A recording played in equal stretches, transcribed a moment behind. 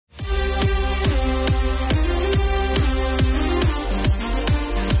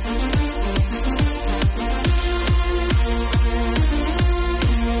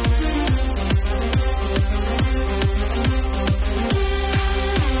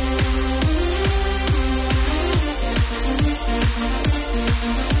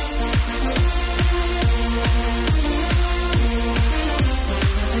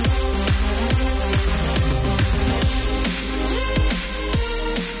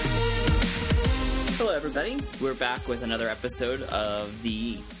everybody. We're back with another episode of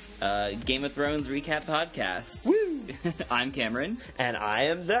the Game of Thrones Recap Podcast. Woo! I'm Cameron. And I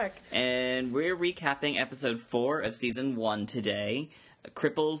am Zach. And we're recapping episode 4 of season 1 today.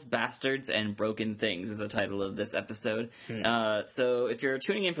 Cripples, Bastards, and Broken Things is the title of this episode. So if you're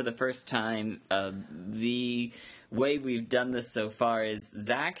tuning in for the first time, the way we've done this so far is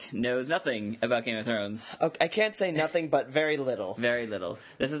Zach knows nothing about Game of Thrones. Okay, I can't say nothing, but very little. Very little.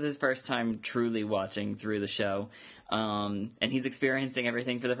 This is his first time truly watching through the show. And he's experiencing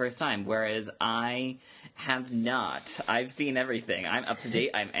everything for the first time, whereas I have not. I've seen everything. I'm up to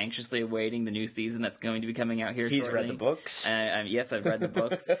date. I'm anxiously awaiting the new season that's going to be coming out here shortly. He's read the books? Yes, I've read the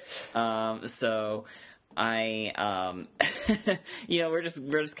books. So I, we're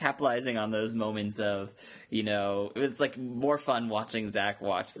just capitalizing on those moments of, it's like more fun watching Zach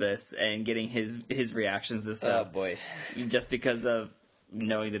watch this and getting his reactions to stuff. Oh boy. Just because of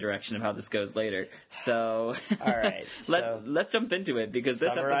knowing the direction of how this goes later. So all right, let's jump into it, because this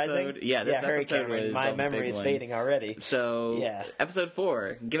episode, this episode was my memory is fading already. So yeah, episode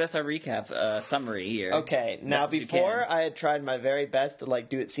 4, give us our recap summary here. Okay, now before I had tried my very best to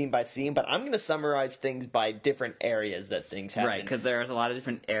do it scene by scene, but I'm going to summarize things by different areas that things happen. Right, because there's a lot of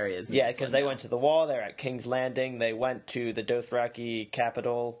different areas. Yeah, because they went to the wall, they're at King's Landing, they went to the Dothraki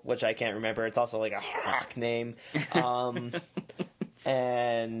capital, which I can't remember. It's also like a rock name.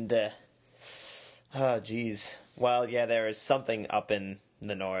 And, oh, geez. Well, yeah, there is something up in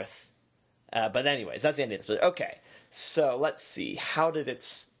the north. But anyways, that's the end of this. Okay, so let's see. How did it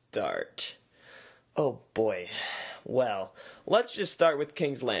start? Oh, boy. Well, let's just start with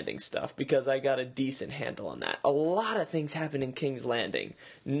King's Landing stuff, because I got a decent handle on that. A lot of things happened in King's Landing.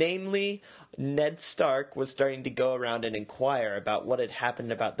 Namely, Ned Stark was starting to go around and inquire about what had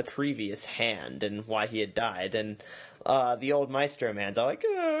happened about the previous hand and why he had died, and the old Maestro man's all like,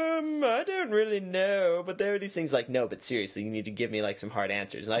 I don't really know, but there are these things like, no, but seriously, you need to give me some hard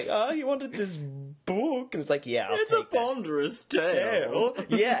answers. Like, he wanted this book, and it's like, yeah, it's a ponderous tale.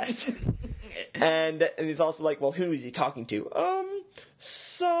 Yes. And he's also like, well, who is he talking to?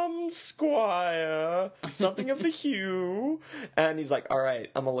 Some squire, something of the hue. And he's like, all right,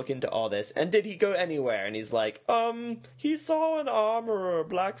 I'm gonna look into all this. And did he go anywhere? And he's like, he saw an armorer,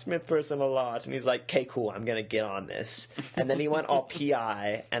 blacksmith person a lot. And he's like, okay, cool, I'm gonna get on this. And then he went all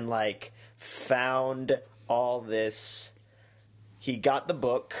PI and found all this. He got the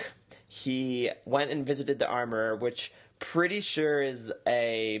book. He went and visited the armorer, which pretty sure is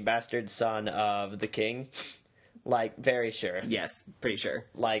a bastard son of the king. Very sure. Yes, pretty sure.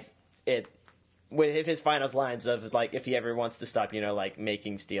 With his final lines of, if he ever wants to stop,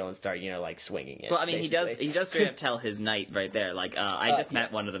 making steel and start, swinging it. Well, I mean, basically. he does straight up tell his knight right there, I just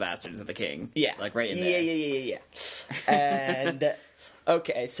met one of the bastards of the king. Yeah. Right in there. Yeah. And,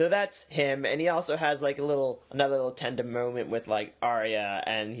 okay, so that's him, and he also has, another little tender moment with, Arya,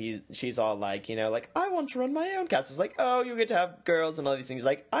 and she's all I want to run my own castle. It's like, oh, you get to have girls and all these things.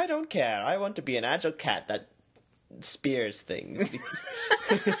 Like, I don't care. I want to be an agile cat that spears things.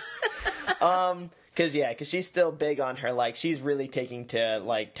 Because she's still big on her, she's really taking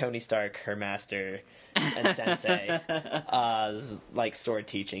to, Tony Stark, her master and sensei, sword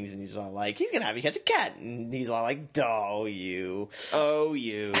teachings, and he's all he's gonna have you catch a cat, and he's all oh, you.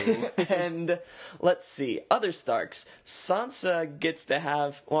 And, let's see, other Starks. Sansa gets to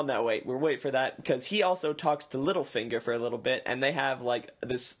have, well, no, wait, we'll wait for that, because he also talks to Littlefinger for a little bit, and they have,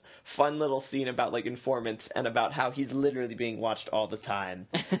 this fun little scene about, informants, and about how he's literally being watched all the time.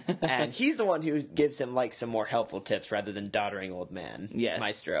 And he's the one who gives him, some more helpful tips rather than doddering old man. Yes.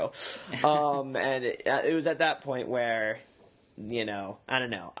 Maestro. And it was at that point where, I don't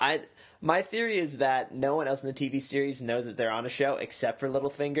know. My theory is that no one else in the TV series knows that they're on a show except for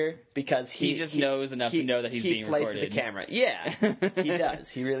Littlefinger, because he just knows enough to know that he's being recorded. He plays to the camera. Yeah, he does.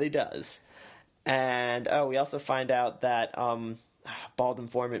 He really does. And, we also find out that bald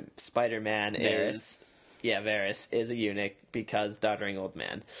informant Spider-Man Varys. Varys is a eunuch because doddering old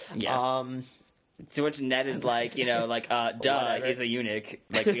man. Yes. To which Ned is duh, he's a eunuch.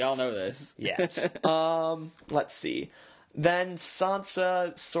 We all know this. Yeah. Let's see. Then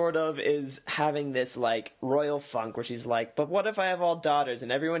Sansa sort of is having this, royal funk where she's like, but what if I have all daughters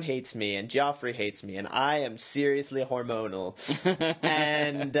and everyone hates me and Joffrey hates me and I am seriously hormonal?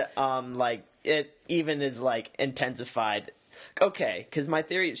 And, it even is, intensified. Okay, because my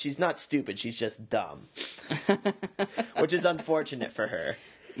theory is she's not stupid, she's just dumb. Which is unfortunate for her.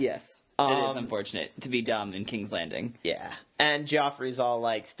 Yes. It is unfortunate to be dumb in King's Landing. Yeah. And Joffrey's all,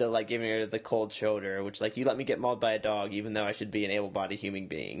 like, still, like, giving her the cold shoulder, which, like, you let me get mauled by a dog, even though I should be an able-bodied human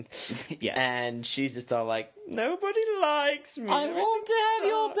being. Yes. And she's just all like, nobody likes me. I want to have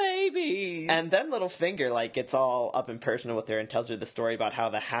your babies. And then Littlefinger, like, gets all up and personal with her and tells her the story about how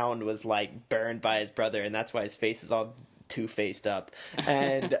the Hound was, like, burned by his brother, and that's why his face is all two-faced up.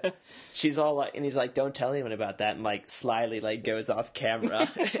 And she's all like, and he's like, don't tell anyone about that, and like slyly like goes off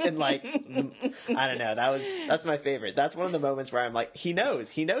camera. And like, I don't know, that's my favorite. That's one of the moments where I'm like, he knows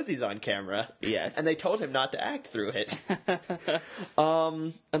he's on camera. Yes. And they told him not to act through it.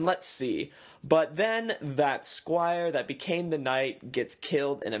 And let's see, but then that squire that became the knight gets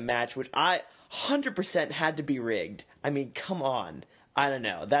killed in a match which I 100% had to be rigged. I mean, come on. I don't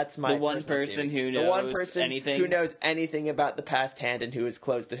know. That's my the one person who knows anything. who knows anything about the past hand and who is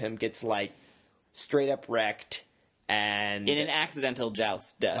close to him gets like straight up wrecked and in an accidental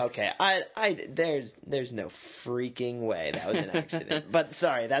joust death. Okay, there's no freaking way that was an accident. But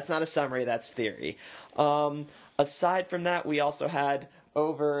sorry, that's not a summary. That's theory. Aside from that, we also had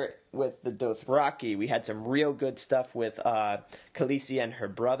over with the Dothraki, we had some real good stuff with Khaleesi and her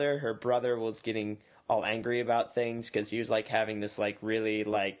brother. Her brother was getting all angry about things because he was like having this like really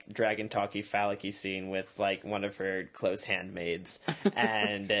like dragon talky phallic-y scene with like one of her close handmaids.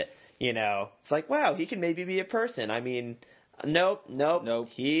 And you know, it's like, wow, he can maybe be a person. I mean, nope.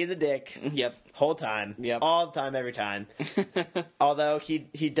 He's a dick. Yep. Whole time. Yep. All the time, every time. Although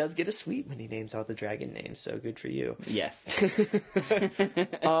he does get a sweet when he names all the dragon names, so good for you. Yes.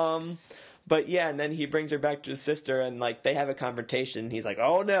 But yeah, and then he brings her back to his sister, and like they have a confrontation. He's like,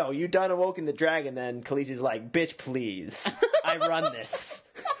 "Oh no, you done awoken the dragon?" Then Khaleesi's like, "Bitch, please, I run this.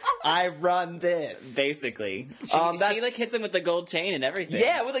 I run this." Basically, she like hits him with the gold chain and everything.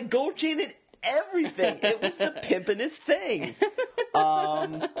 Yeah, with a gold chain and everything. It was the pimpinest thing.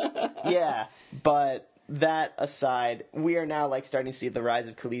 Yeah, but that aside, we are now like starting to see the rise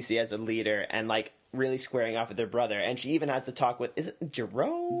of Khaleesi as a leader, and like really squaring off with her brother, and she even has to talk with, is it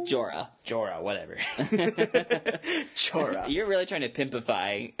Jerome? Jorah, whatever. Jorah. You're really trying to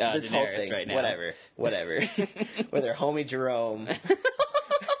pimpify this whole Daenerys thing. right now. Whatever. With her homie Jerome.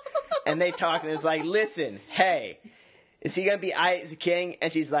 And they talk, and it's like, listen, hey, is he gonna be aight as a king?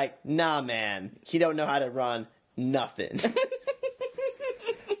 And she's like, nah, man, he don't know how to run nothing.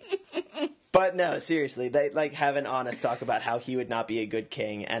 But no, seriously, they like have an honest talk about how he would not be a good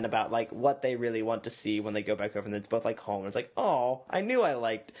king, and about like what they really want to see when they go back over, and it's both like home. And it's like, oh, I knew I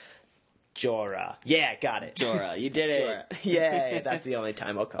liked Jorah. Yeah, got it. Jorah, you did it. Jorah. Yay, that's the only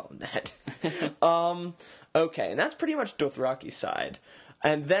time I'll call him that. Okay, and that's pretty much Dothraki's side.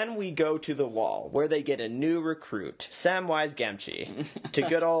 And then we go to the Wall, where they get a new recruit, Samwise Gamgee, to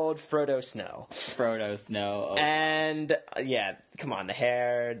good old Frodo Snow. Frodo Snow. Oh, and yeah, come on, the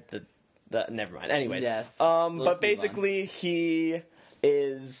hair, the never mind. Anyways, yes. But basically, he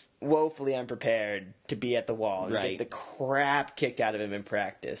is woefully unprepared to be at the Wall and right. gets the crap kicked out of him in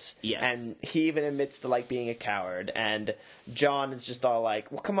practice. Yes. And he even admits to like being a coward. And Jon is just all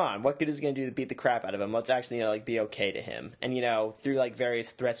like, "Well, come on, what good is he gonna do to beat the crap out of him? Let's actually, like be okay to him." And through like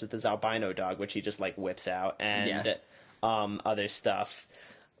various threats with his albino dog, which he just like whips out, and yes. Other stuff.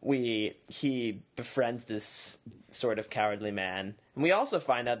 He befriends this sort of cowardly man. And we also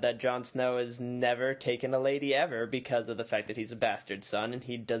find out that Jon Snow has never taken a lady ever because of the fact that he's a bastard son, and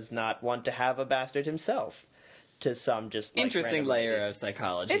he does not want to have a bastard himself. To some just like, interesting layer of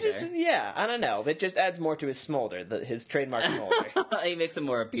psychology there. Yeah, I don't know. It just adds more to his smolder, his trademark smolder. He makes him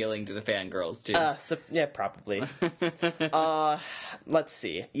more appealing to the fangirls, too. Yeah, probably. Let's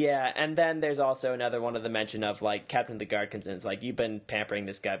see. Yeah, and then there's also another one of the mention of, like, Captain of the Guard comes in. It's like, you've been pampering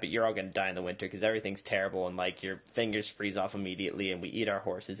this guy, but you're all going to die in the winter because everything's terrible, and, like, your fingers freeze off immediately, and we eat our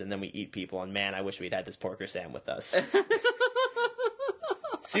horses, and then we eat people, and man, I wish we'd had this Porker Sam with us.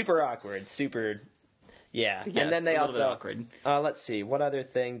 Super awkward, super... Yeah, yes, and then they also... awkward. Let's see, what other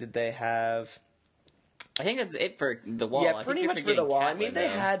thing did they have? I think that's it for the Wall. Yeah, pretty much for the Wall. Catelyn, I mean, they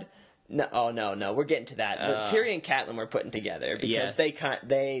had... No, we're getting to that. Tyrion and Catelyn were putting together because yes.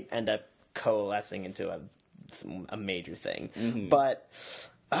 they end up coalescing into a major thing. Mm-hmm. But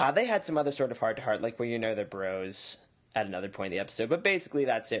they had some other sort of heart-to-heart, like where they're bros at another point in the episode. But basically,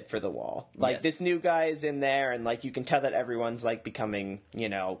 that's it for the Wall. Like, yes. this new guy is in there, and, like, you can tell that everyone's, like, becoming,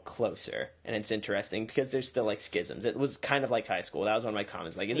 closer. And it's interesting, because there's still, like, schisms. It was kind of like high school. That was one of my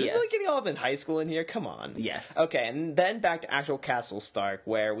comments. Like, is this, yes. like, getting all up in high school in here? Come on. Yes. Okay, and then back to actual Castle Stark,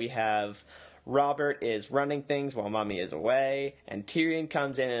 where we have Robert is running things while Mommy is away, and Tyrion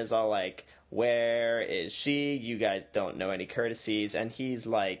comes in and is all like, where is she? You guys don't know any courtesies. And he's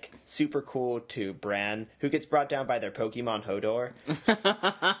like super cool to Bran, who gets brought down by their Pokemon Hodor.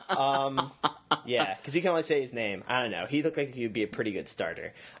 Yeah, because he can only say his name. I don't know. He looked like he would be a pretty good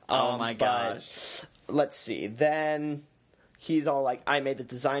starter. Oh my gosh. Let's see. Then he's all like, I made the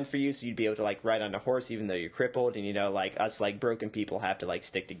design for you so you'd be able to like ride on a horse even though you're crippled, and like us like broken people have to like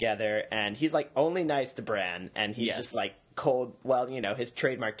stick together. And he's like only nice to Bran, and he's just like cold, well, his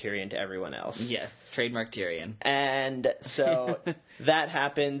trademark Tyrion to everyone else. Yes, trademark Tyrion. And so that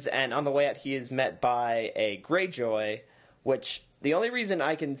happens, and on the way out he is met by a Greyjoy, which the only reason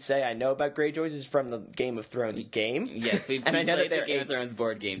I can say I know about Greyjoys is from the Game of Thrones game. Yes, we've and I know played that the Game of Thrones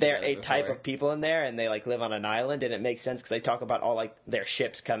board game. They're a type of people in there, and they like live on an island, and it makes sense because they talk about all like their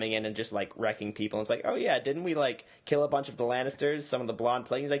ships coming in and just like wrecking people. And it's like, oh yeah, didn't we like kill a bunch of the Lannisters? Some of the blonde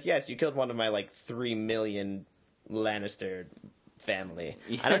plague. He's like, yes, you killed one of my like 3 million Lannister family.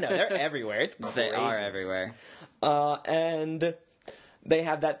 I don't know, they're everywhere. It's crazy. They are everywhere. And they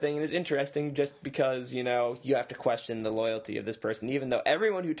have that thing, and it's interesting just because, you have to question the loyalty of this person, even though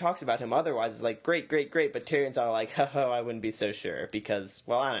everyone who talks about him otherwise is like, great, great, great, but Tyrion's all like, I wouldn't be so sure, because,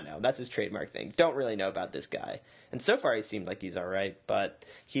 well, I don't know, that's his trademark thing. Don't really know about this guy. And so far he seemed like he's alright, but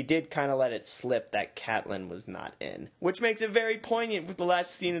he did kind of let it slip that Catelyn was not in. Which makes it very poignant with the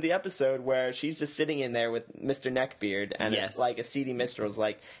last scene of the episode where she's just sitting in there with Mr. Neckbeard, and it's like a seedy minstrel's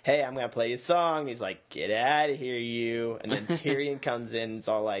like, hey, I'm gonna play a song. And he's like, get out of here, you. And then Tyrion comes in, and it's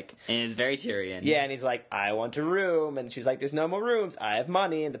all like... And it's very Tyrion. Yeah, and he's like, I want a room. And she's like, there's no more rooms. I have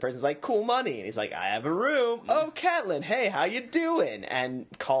money. And the person's like, cool money. And he's like, I have a room. Oh, Catelyn, hey, how you doing? And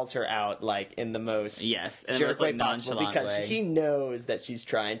calls her out, like, in the most... Yes, and the most, like, nonchalant because way. he knows that she's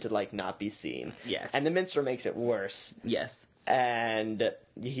trying to like not be seen. Yes. And the minstrel makes it worse. Yes. And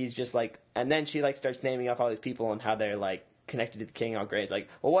he's just like, and then she like starts naming off all these people and how they're like connected to the king all great. It's like,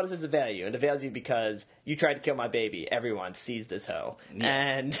 well, what does this avail you? It avails you because you tried to kill my baby. Everyone sees this hoe.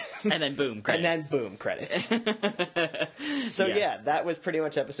 Yes. And then boom, credits. And then boom, credits. So yeah, that was pretty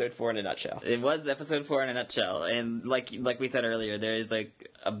much episode 4 in a nutshell. It was episode 4 in a nutshell. And like we said earlier, there is like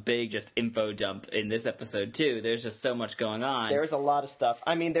a big just info dump in this episode too. There's just so much going on. There was a lot of stuff.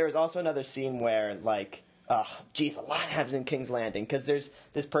 I mean, there was also another scene where like, a lot happens in King's Landing, because there's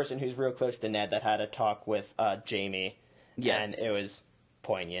this person who's real close to Ned that had a talk with Jaime. Yes. And it was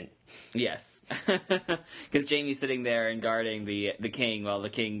poignant. Yes. Because Jaime's sitting there and guarding the king while the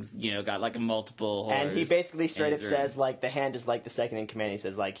king's, got like multiple horrors. And he basically straight up says, like, the hand is like the second in command. He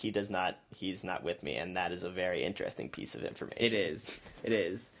says, like, he's not with me, and that is a very interesting piece of information. It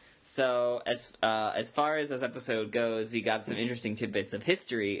is. So, as far as this episode goes, we got some interesting tidbits of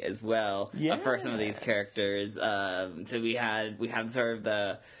history as well for some of these characters. So we had sort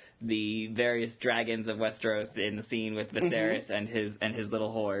of the various dragons of Westeros in the scene with Viserys and his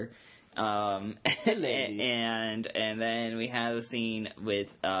little whore. And then we had the scene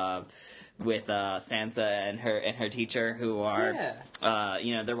with Sansa and her teacher, who are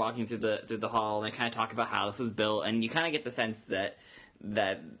they're walking through the hall, and they kind of talk about how this was built, and you kind of get the sense that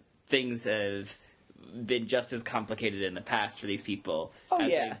things have been just as complicated in the past for these people as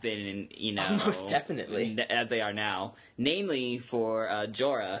they've been in, most definitely, as they are now. Namely for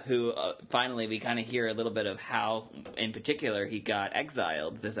Jorah, who finally we kind of hear a little bit of how, in particular, he got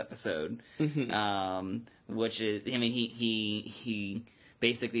exiled this episode. Which is, I mean, he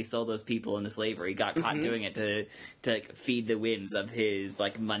basically sold those people into slavery. Got caught doing it to like, feed the whims of his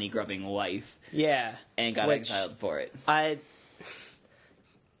like money grubbing wife. Yeah, and got exiled for it.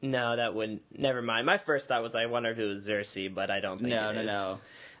 No, that wouldn't. Never mind. My first thought was I wonder if it was Cersei, but I don't think it is. No.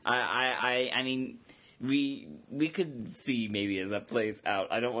 I mean, we could see maybe as that plays out.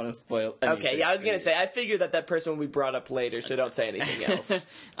 I don't want to spoil anything. Okay, yeah, I was going to say, I figured that person will be brought up later, so don't say anything else.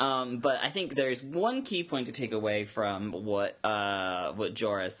 But I think there's one key point to take away from what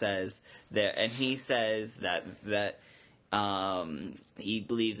Jorah says there, and he says that he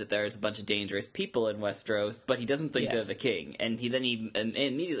believes that there's a bunch of dangerous people in Westeros, but he doesn't think they're the king. And he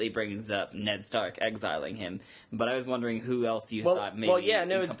immediately brings up Ned Stark exiling him. But I was wondering who else you thought maybe... Well, yeah,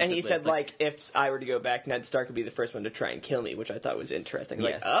 no, and he said, like, if I were to go back, Ned Stark would be the first one to try and kill me, which I thought was interesting.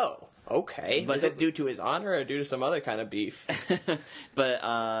 Yes. Like, oh, okay. But is it due to his honor or due to some other kind of beef?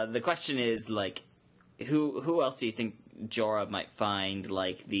 But the question is, like, who else do you think Jorah might find,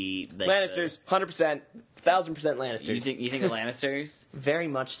 like, Lannisters, 100%, 1,000% Lannisters. You think the Lannisters? Very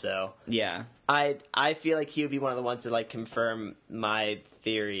much so. Yeah. I feel like he would be one of the ones to, like, confirm my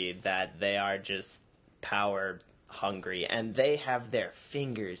theory that they are just power hungry, and they have their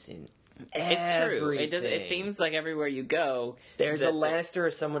fingers in It's true. It does. It everything. seems like everywhere you go, There's a that- Lannister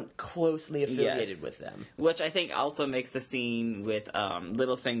or someone closely affiliated Yes. with them. which I think also makes the scene with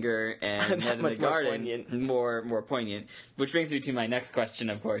Littlefinger and That Ned in the much more Garden poignant. more poignant. Which brings me to my next question,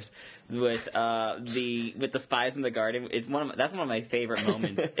 of course, with the spies in the garden. That's one of my favorite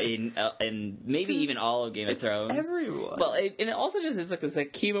moments in maybe even all of Game of Thrones. Everyone. Well, and it also just is like this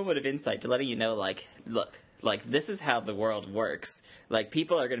key moment of insight to letting you know, like, look. Like, this is how the world works. Like,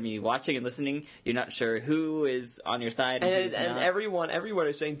 people are going to be watching and listening. You're not sure who is on your side and who's And not. everyone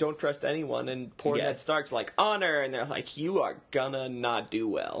is saying don't trust anyone, and poor Ned Yes. Stark's like honor, and they're like, you are gonna not do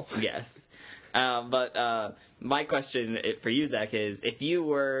well. Yes. But my question for you, Zach, is if you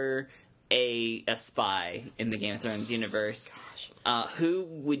were a spy in the Game of Thrones universe, who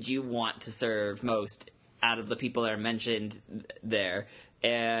would you want to serve most out of the people that are mentioned there?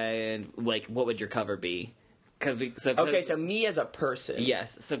 And, like, what would your cover be? Okay, so me as a person.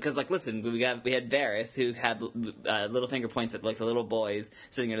 Yes, so because listen, we had Varys who had little finger points at like the little boys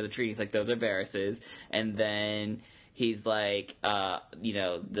sitting under the tree. He's like, those are Varys's, and then he's like,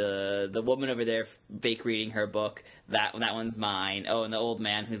 the woman over there fake reading her book. That one's mine. Oh, and the old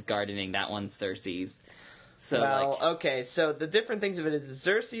man who's gardening. That one's Cersei's. So Well, okay, so the different things of it is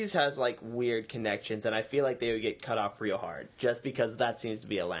Cersei's has like weird connections, and I feel like they would get cut off real hard just because that seems to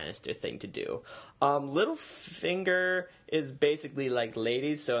be a Lannister thing to do. Littlefinger is basically like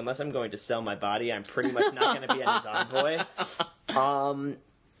ladies, so unless I'm going to sell my body, I'm pretty much not going to be at his envoy.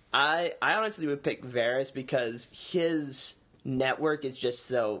 I honestly would pick Varys because his network is just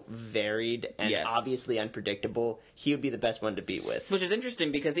so varied and Yes. obviously unpredictable. He would be the best one to be with. Which is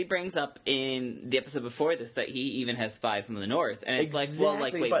interesting because he brings up in the episode before this that he even has spies in the north, and it's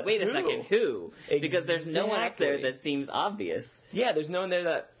Exactly, but wait a who? second, who? Because there's no one up there Exactly. that seems obvious. Yeah, there's no one there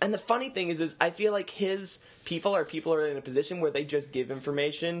that. And the funny thing is I feel like his people are in a position where they just give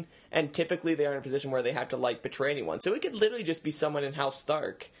information, and typically they are in a position where they have to like betray anyone. So it could literally just be someone in House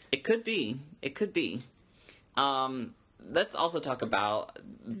Stark. It could be. Let's also talk about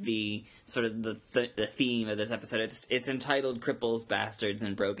the sort of the theme of this episode. It's entitled "Cripples, Bastards,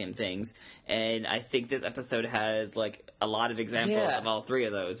 and Broken Things," and I think this episode has like a lot of examples Yeah. of all three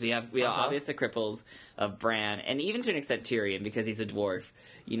of those. We have obviously the cripples of Bran, and even to an extent Tyrion because he's a dwarf.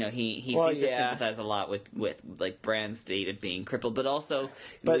 You know, he seems to sympathize a lot with like Bran's state of being crippled, but also.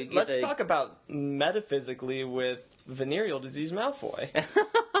 But let's talk about metaphysically with venereal disease Malfoy.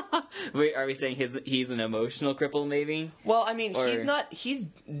 Wait, are we saying he's an emotional cripple, maybe? Well, I mean, Or- he's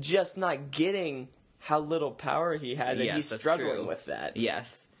just not getting how little power he has, and Yes, he's that's struggling true. with that.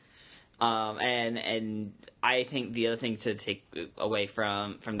 Yes. And I think the other thing to take away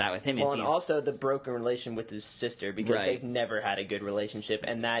from that with him is Well, and he's also the broken relation with his sister because Right. they've never had a good relationship,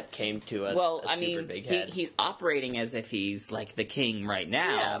 and that came to a I super mean, big head. he's operating as if he's like the king right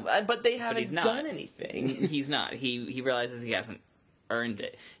now. Yeah, but they haven't he's not. done anything. He's not. He realizes he hasn't earned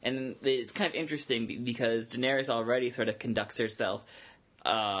it, and it's kind of interesting because Daenerys already sort of conducts herself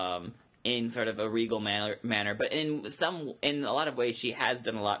in sort of a regal manner, but in a lot of ways she has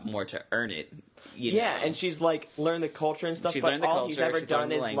done a lot more to earn it. You Yeah, know? and she's like learned the culture and stuff. She's but learned the all he's culture, ever she's done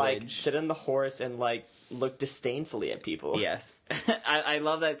learned the is like language. sit on the horse and like look disdainfully at people. Yes, I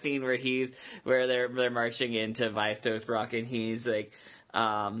love that scene where they're marching into Vice Rock, and he's like,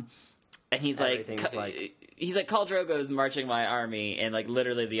 and he's Everything's like. He's like, Khal Drogo's marching my army in, like,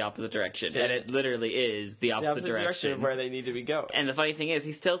 literally the opposite direction. Yeah. And it literally is the The opposite, direction of where they need to be going. And the funny thing is,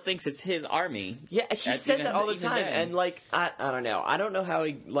 he still thinks it's his army. Yeah, he That's says even- that all the even time, then. and like I don't know. I don't know how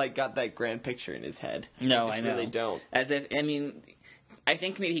he like got that grand picture in his head. No, I I just know. really don't. As if, I mean, I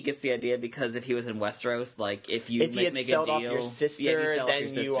think maybe he gets the idea because if he was in Westeros, like, if you If you had make sold a off deal... your sister, yeah, if you sell off then your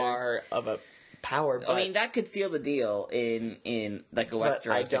sister. you are of a power. But, I mean, that could seal the deal in like, a but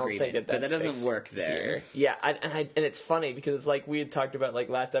Westeros I don't agreement. think but that doesn't fits work there. here. Yeah, and it's funny because it's like we had talked about like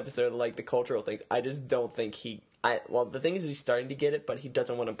last episode, like the cultural things. I just don't think well, the thing is he's starting to get it, but he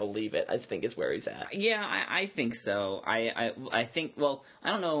doesn't want to believe it. I think is where he's at. Yeah, I think so. I think. Well, I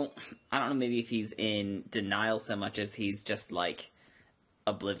don't know. Maybe if he's in denial so much as he's just like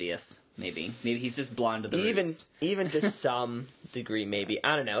oblivious. Maybe he's just blind to the roots. Even to some degree, maybe.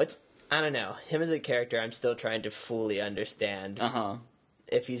 I don't know. I don't know. Him as a character, I'm still trying to fully understand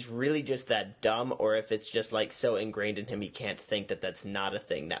if he's really just that dumb, or if it's just like so ingrained in him he can't think that that's not a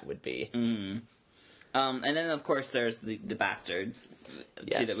thing that would be. And then, of course, there's the bastards,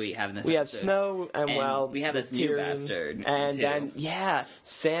 too, that we have in this we episode. have Snow, and well, we have this new Tyrion, bastard, and too. then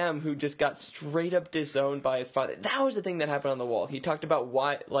Sam, who just got straight up disowned by his father. That was the thing that happened on the wall. He talked about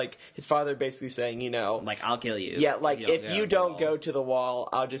why, like, his father basically saying, like, I'll kill you. Yeah, like, if you don't go go to the wall,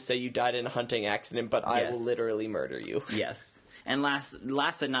 I'll just say you died in a hunting accident, but I will literally murder you. Yes. And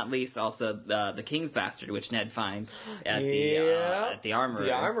last but not least, also the King's Bastard, which Ned finds at the armorer.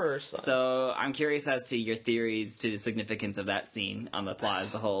 The armorer's son. So I'm curious as to your theories to the significance of that scene on the plot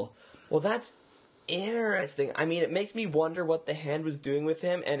as a whole. Well, that's interesting. I mean, it makes me wonder what the Hand was doing with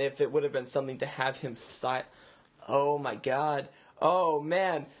him, and if it would have been something to have him Oh my god. Oh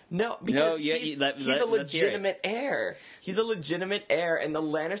man, no! Because he's a legitimate heir. He's a legitimate heir, and the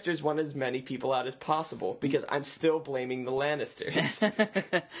Lannisters want as many people out as possible. Because I'm still blaming the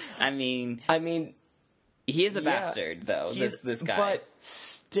Lannisters. I mean, he is a bastard, though. This guy, but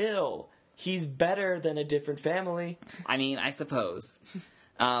still, he's better than a different family. I mean, I suppose.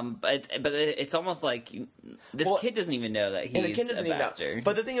 But it's almost like this kid doesn't even know that he's a bastard.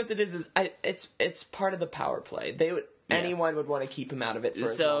 But the thing with it is it's part of the power play. Anyone would want to keep him out of it for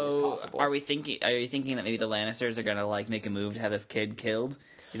as long as possible. Are you thinking that maybe the Lannisters are gonna like make a move to have this kid killed?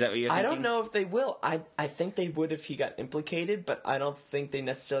 Is that what you're thinking? I don't know if they will. I think they would if he got implicated, but I don't think they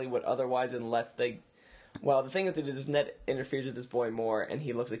necessarily would otherwise unless they. Well, the thing with it is, if Ned interferes with this boy more and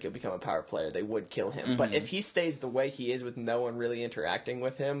he looks like he'll become a power player, they would kill him. Mm-hmm. But if he stays the way he is with no one really interacting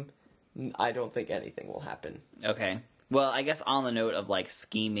with him, I don't think anything will happen. Okay. Well, I guess on the note of like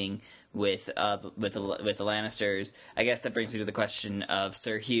scheming with the Lannisters, I guess that brings me to the question of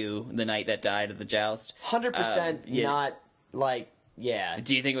Sir Hugh, the knight that died at the joust. 100% not like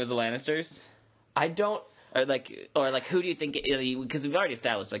Do you think it was the Lannisters? I don't. Or who do you think? Because we've already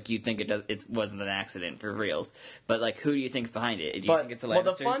established, like, you think it wasn't an accident for reals, but like, who do you think's behind it? Do you think it's the Lannisters?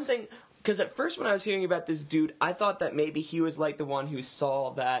 Well, the fun thing, because at first when I was hearing about this dude, I thought that maybe he was like the one who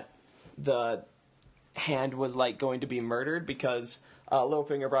saw that the Hand was like going to be murdered, because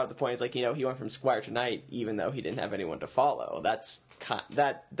Littlefinger brought up the point. It's like, he went from squire to knight even though he didn't have anyone to follow.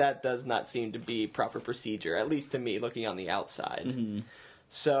 That does not seem to be proper procedure, at least to me, looking on the outside. Mm-hmm.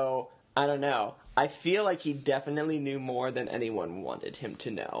 So I don't know. I feel like he definitely knew more than anyone wanted him to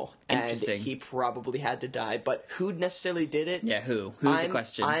know. Interesting. And he probably had to die. But who necessarily did it? Yeah, who? Who's the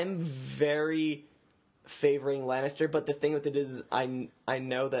question? I'm very favoring Lannister, but the thing with it is I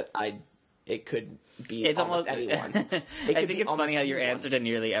know that it could be almost anyone. I think it's funny how your answer to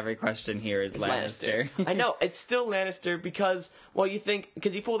nearly every question here is Lannister. I know, it's still Lannister because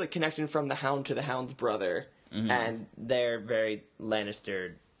you pull the connection from the Hound to the Hound's brother, mm-hmm. and they're very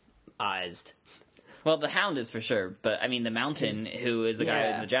Lannister-ized. Well, the Hound is for sure, but I mean the Mountain, who is the guy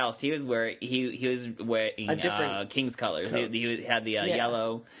in the joust, he was wearing a different King's colors. He had the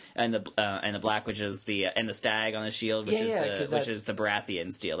yellow and the black, which is and the stag on the shield, which is the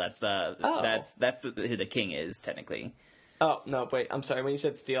Baratheon steel. That's who the King is technically. Oh no! Wait, I'm sorry. When you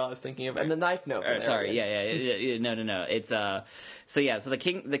said steel, I was thinking of the knife note. Sorry, no. It's so the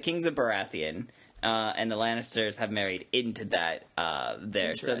King's a Baratheon. And the Lannisters have married into that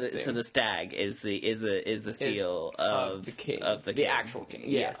there. So the stag is the seal of the king. The actual king.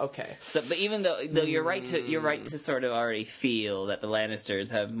 Yeah, yes. Okay. So, but even though you're right to sort of already feel that the Lannisters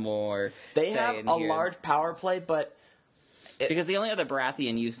have more. They have a large power play, but because the only other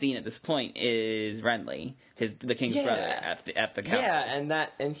Baratheon you've seen at this point is Renly, the king's brother at the council. Yeah,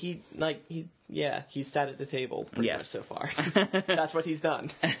 and he sat at the table pretty much so far. That's what he's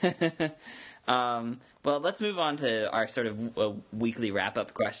done. Well, let's move on to our sort of weekly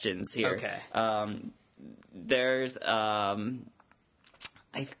wrap-up questions here. Okay. There's,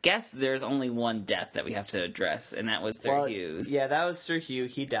 I guess there's only one death that we have to address, and that was Sir Hugh's. Yeah, that was Sir Hugh.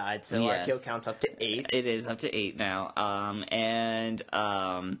 He died, so our kill count's up to 8. It is up to 8 now.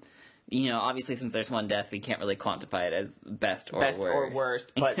 Obviously since there's one death, we can't really quantify it as best or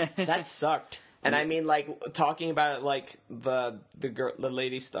worst. But that sucked. And I mean, like, talking about it, like, the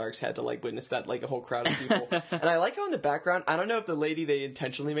Lady Starks had to, like, witness that, like, a whole crowd of people. And I like how in the background, I don't know if the lady, they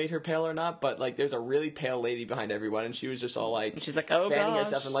intentionally made her pale or not, but, like, there's a really pale lady behind everyone, and she was just all, like... She's like, oh, fanning gosh,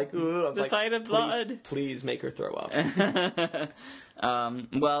 herself and, like, ooh. The sight of blood. Please make her throw up.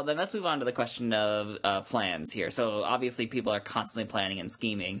 Well, then let's move on to the question of plans here. So, obviously, people are constantly planning and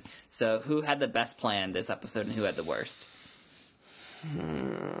scheming. So, who had the best plan this episode, and who had the worst?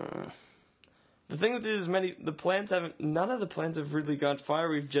 The thing with it is none of the plans have really gone far.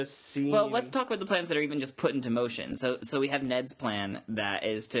 We've just seen... Well, let's talk about the plans that are even just put into motion. So we have Ned's plan that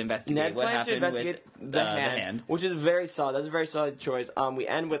is to investigate what happened with the hand. Which is very solid. That's a very solid choice. We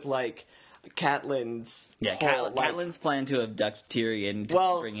end with, like, Catelyn's Yeah, whole, Catelyn's plan to abduct Tyrion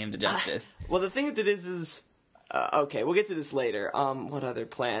to bring him to justice. Well, the thing with it is okay, we'll get to this later. What other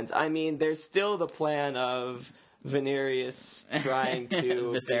plans? I mean, there's still the plan of Venerius trying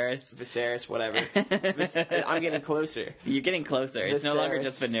to Viserys, whatever. I'm getting closer. You're getting closer. It's no longer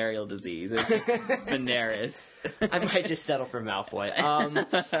just venereal disease. It's just Veneris. I might just settle for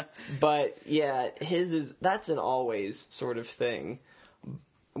Malfoy. But yeah, that's an always sort of thing.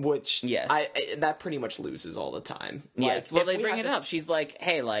 Which that pretty much loses all the time. Yes, well, they bring it up. She's like,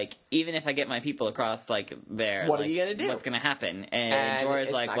 "Hey, like, even if I get my people across, like, there, what are you gonna do? What's gonna happen?" And Jorah's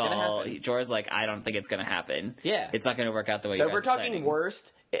like, "Well, Jorah's like, I don't think it's gonna happen. Yeah, it's not gonna work out the way." So if we're talking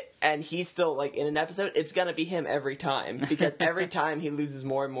worst, and he's still like in an episode, it's gonna be him every time because every time he loses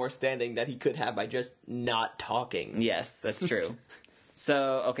more and more standing that he could have by just not talking. Yes, that's true.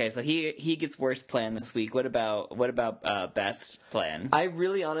 So he gets worst plan this week. What about best plan? I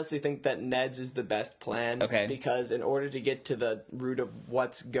really honestly think that Ned's is the best plan. Okay. Because in order to get to the root of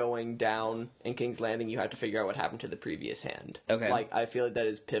what's going down in King's Landing, you have to figure out what happened to the previous hand. Okay. Like I feel like that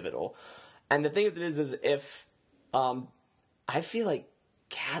is pivotal. And the thing with it is if I feel like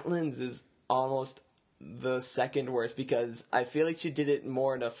Catelyn's is almost the second worst because I feel like she did it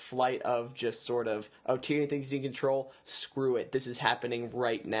more in a flight of just sort of, oh, Tyrion thinks he's in control, screw it, this is happening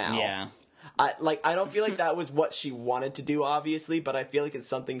right now. Yeah. I don't feel like that was what she wanted to do, obviously, but I feel like it's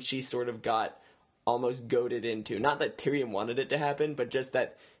something she sort of got almost goaded into. Not that Tyrion wanted it to happen, but just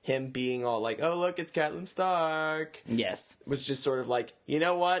that him being all like, oh, look, it's Catelyn Stark. Yes. Was just sort of like, you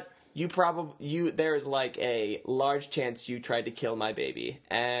know what? There is like a large chance you tried to kill my baby,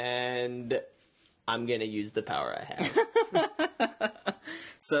 and I'm gonna use the power I have.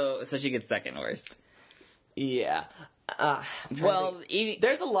 So she gets second worst. Yeah.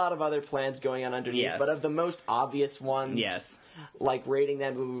 There's a lot of other plans going on underneath, yes. but of the most obvious ones, yes, like rating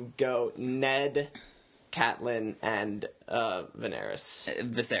them, we would go Ned, Catelyn, and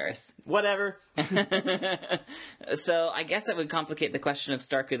Viserys. Whatever. So I guess that would complicate the question of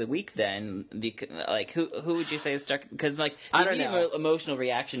Stark of the Week then. Like, who would you say is Stark? Because, like, I don't know. Emotional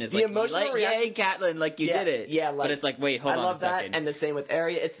reaction is the emotional reaction, yay, Catelyn, like, you did it. Yeah, like, but it's like, wait, hold on a second. I love that, and the same with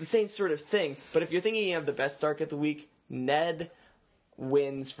Arya. It's the same sort of thing. But if you're thinking of the best Stark of the Week, Ned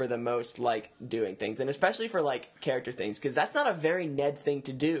wins for the most, like, doing things, and especially for, like, character things, because that's not a very Ned thing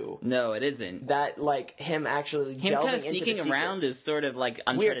to do. No, it isn't. That, like, him actually kind of sneaking around is sort of like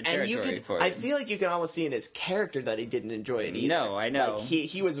uncharted territory for him. I feel like you can almost see in his character that he didn't enjoy it either. No, I know. Like,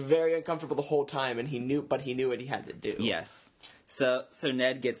 he was very uncomfortable the whole time, and he knew what he had to do. Yes. So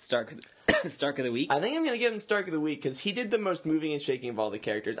Ned gets Stark of the Week? I think I'm going to give him Stark of the Week, because he did the most moving and shaking of all the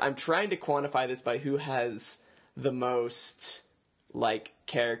characters. I'm trying to quantify this by who has the most, like,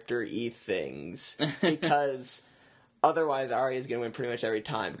 character-y things, because otherwise Arya's going to win pretty much every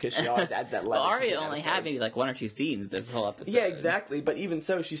time, because she always adds that level. Well, Arya only had maybe like one or two scenes this whole episode. Yeah, exactly, but even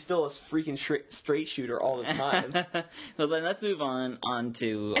so, she's still a freaking straight shooter all the time. Well, then let's move on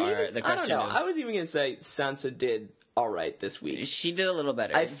to the question. I don't know, I was even going to say Sansa did alright this week. She did a little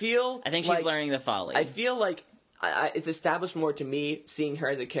better. I think she's learning the folly. I feel like it's established more to me, seeing her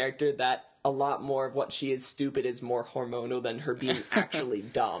as a character, that a lot more of what she is stupid is more hormonal than her being actually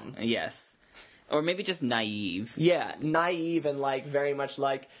dumb. Yes. Or maybe just naive. Yeah, naive and, like, very much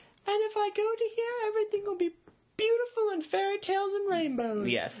like, and if I go to here, everything will be beautiful and fairy tales and rainbows.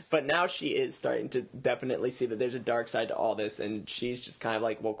 Yes. But now she is starting to definitely see that there's a dark side to all this, and she's just kind of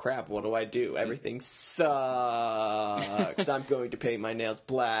like, well, crap, what do I do? Everything sucks. I'm going to paint my nails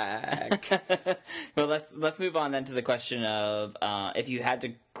black. Well, let's move on then to the question of if you had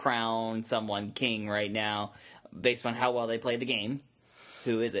to crown someone king right now, based on how well they played the game,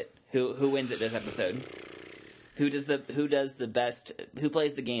 who is it? Who wins it this episode? Who plays the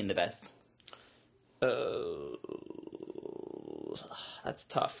game the best? That's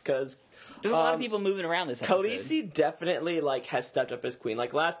tough, because there's a lot of people moving around this episode. Khaleesi definitely, like, has stepped up as queen.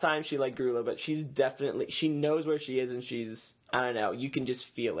 Like, last time she, like, grew a little bit. She knows where she is, and she's, I don't know, you can just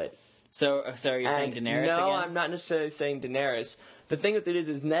feel it. So are you saying Daenerys no, again? I'm not necessarily saying Daenerys. The thing with it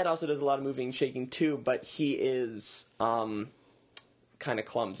is Ned also does a lot of moving and shaking too, but he is, kind of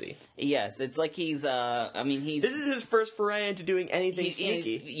clumsy. Yes, it's like he's this is his first foray into doing anything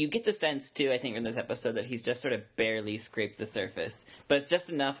sneaky. You get the sense too, I think, in this episode that he's just sort of barely scraped the surface, but it's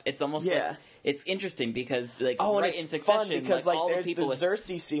just enough. It's almost like it's interesting because, like, right in succession, because, like, all there's the people the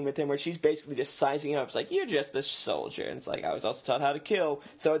Cersei scene with him where she's basically just sizing him up. It's like, you're just a soldier, and it's like, I was also taught how to kill.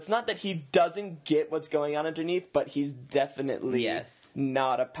 So it's not that he doesn't get what's going on underneath, but he's definitely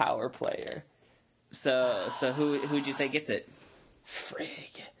not a power player. So who'd you say gets it?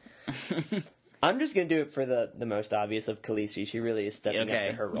 Frig. I'm just gonna do it for the most obvious of Khaleesi. She really is stepping up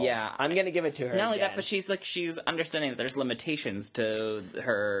to her role. Yeah. I'm gonna give it to her. Not only again. that, but she's understanding that there's limitations to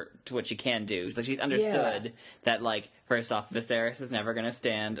what she can do. Like she's understood that, like, first off, Viserys is never going to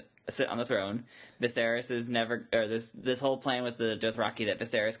sit on the throne. Viserys is never, or this whole plan with the Dothraki that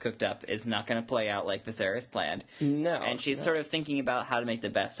Viserys cooked up is not going to play out like Viserys planned. No, and she's sort of thinking about how to make the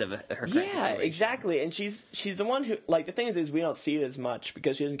best of her current situation. Exactly. And she's the one who, like, the thing is we don't see it as much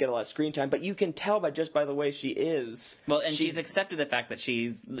because she doesn't get a lot of screen time, but you can tell by the way she is. Well, and she's accepted the fact that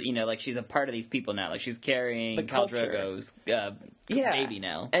she's, like, she's a part of these people now. Like, she's carrying Khal Drogo's baby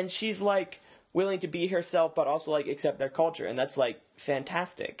now. And she's, like, willing to be herself, but also, like, accept their culture, and that's, like,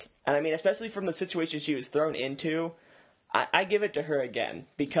 fantastic. And I mean, especially from the situation she was thrown into, I give it to her again,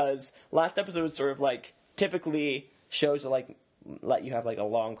 because last episode was sort of, like, typically shows are, like, let you have, like, a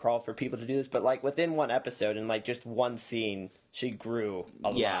long crawl for people to do this, but, like, within one episode and, like, just one scene, she grew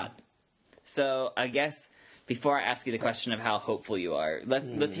a lot. So, I guess, before I ask you the question of how hopeful you are,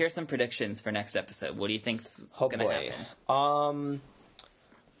 let's hear some predictions for next episode. What do you think's going to happen?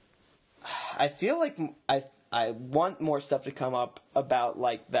 I feel like I want more stuff to come up about,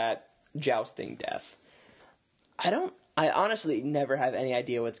 like, that jousting death. I honestly never have any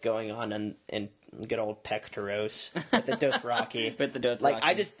idea what's going on in good old Pectoros with the Dothraki. With the Dothraki. Like,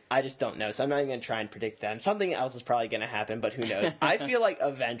 I just don't know, so I'm not even going to try and predict that. Something else is probably going to happen, but who knows. I feel like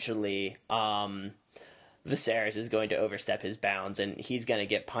eventually Viserys is going to overstep his bounds, and he's going to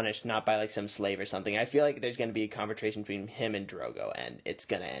get punished, not by, like, some slave or something. I feel like there's going to be a confrontation between him and Drogo, and it's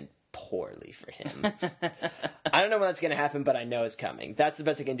going to end poorly for him. I don't know when that's going to happen, but I know it's coming. That's the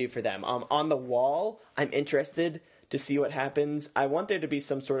best I can do for them. On the wall, I'm interested to see what happens. I want there to be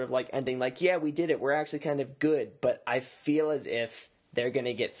some sort of, like, ending, like, yeah, we did it, we're actually kind of good, but I feel as if they're going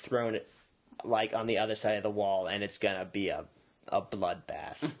to get thrown, like, on the other side of the wall, and it's going to be a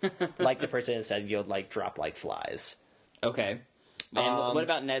bloodbath. Like the person said, you'll, like, drop like flies. Okay. And what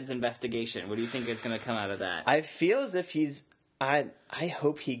about Ned's investigation? What do you think is going to come out of that? I feel as if I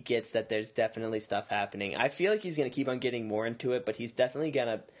hope he gets that there's definitely stuff happening. I feel like he's going to keep on getting more into it, but he's definitely going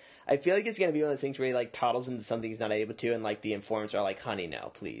to... I feel like it's going to be one of those things where he, like, toddles into something he's not able to, and, like, the informants are like, honey, no,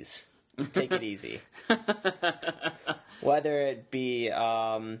 please. Take it easy. Whether it be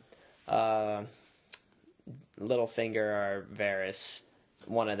Littlefinger or Varys,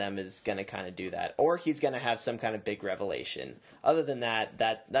 one of them is going to kind of do that. Or he's going to have some kind of big revelation. Other than that,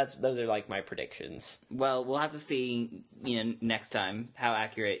 those are, like, my predictions. Well, we'll have to see, next time how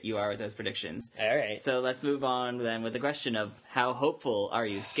accurate you are with those predictions. All right. So let's move on then with the question of how hopeful are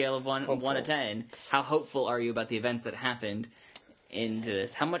you? Scale of 1 to 10. How hopeful are you about the events that happened into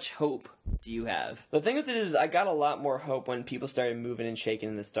this? How much hope do you have? The thing with it is I got a lot more hope when people started moving and shaking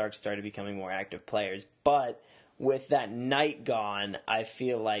and the Starks started becoming more active players. But with that night gone, I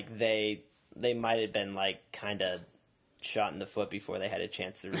feel like they might have been, like, kind of shot in the foot before they had a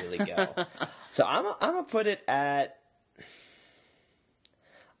chance to really go. So I'm gonna put it at...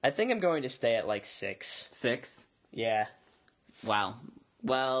 I think I'm going to stay at, like, 6. 6? Yeah. Wow.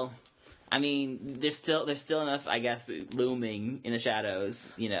 Well, I mean, there's still enough, I guess, looming in the shadows,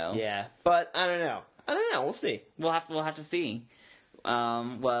 Yeah, but I don't know. We'll see. We'll have to see.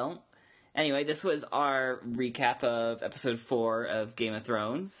 Well, anyway, this was our recap of episode 4 of Game of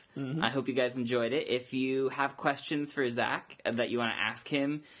Thrones. Mm-hmm. I hope you guys enjoyed it. If you have questions for Zach that you want to ask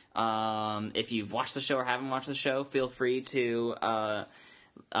him, if you've watched the show or haven't watched the show, feel free to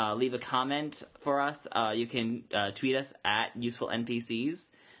leave a comment for us. You can tweet us at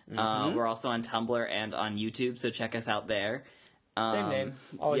UsefulNPCs. Mm-hmm. We're also on Tumblr and on YouTube, so check us out there. Same name.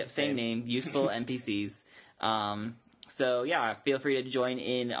 Always same name. Useful NPCs. So yeah, feel free to join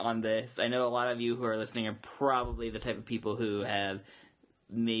in on this. I know a lot of you who are listening are probably the type of people who have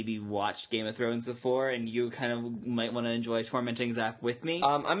maybe watched Game of Thrones before, and you kind of might want to enjoy tormenting Zach with me.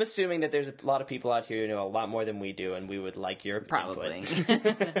 I'm assuming that there's a lot of people out here who know a lot more than we do, and we would like your probably.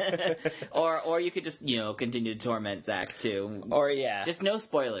 Or you could just continue to torment Zach too. Or yeah, just no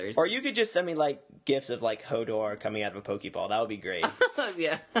spoilers. Or you could just send me like gifs of like Hodor coming out of a Pokeball. That would be great.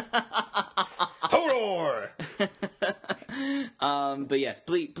 Yeah. Hodor. But yes,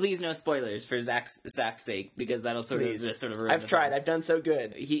 please no spoilers for Zach's sake, because that'll sort of ruin. I've tried. I've done so good.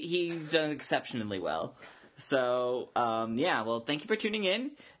 He's done exceptionally well. So yeah, well, thank you for tuning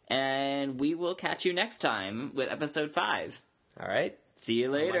in, and we will catch you next time with episode 5. All right. See you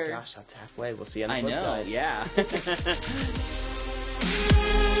later. Oh my gosh, that's halfway. We'll see you on the flip side. I know. Yeah.